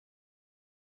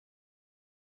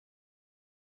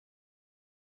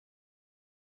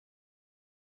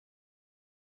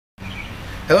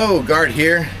Hello, Guard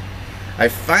here. I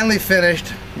finally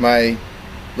finished my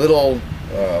little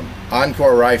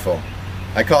Encore rifle.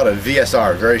 I call it a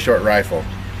VSR, very short rifle.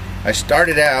 I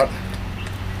started out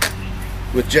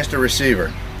with just a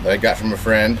receiver that I got from a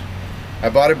friend. I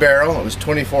bought a barrel, it was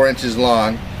 24 inches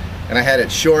long, and I had it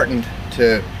shortened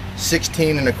to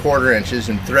 16 1/4 inches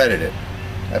and threaded it.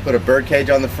 I put a bird cage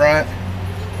on the front,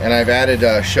 and I've added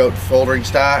a Choate foldering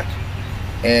stock,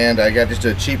 and I got just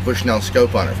a cheap Bushnell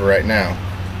scope on it for right now.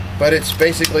 But it's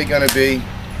basically going to be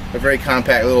a very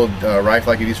compact little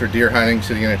rifle I could use for deer hunting,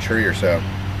 sitting in a tree or so.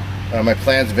 My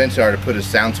plans eventually are to put a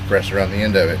sound suppressor on the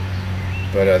end of it,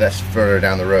 but that's further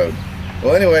down the road.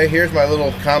 Well, anyway, here's my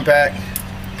little compact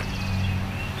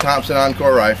Thompson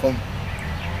Encore rifle.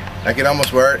 I can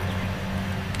almost wear it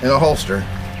in a holster.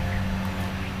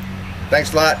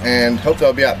 Thanks a lot, and hope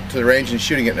I'll be out to the range and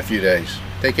shooting it in a few days.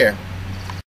 Take care.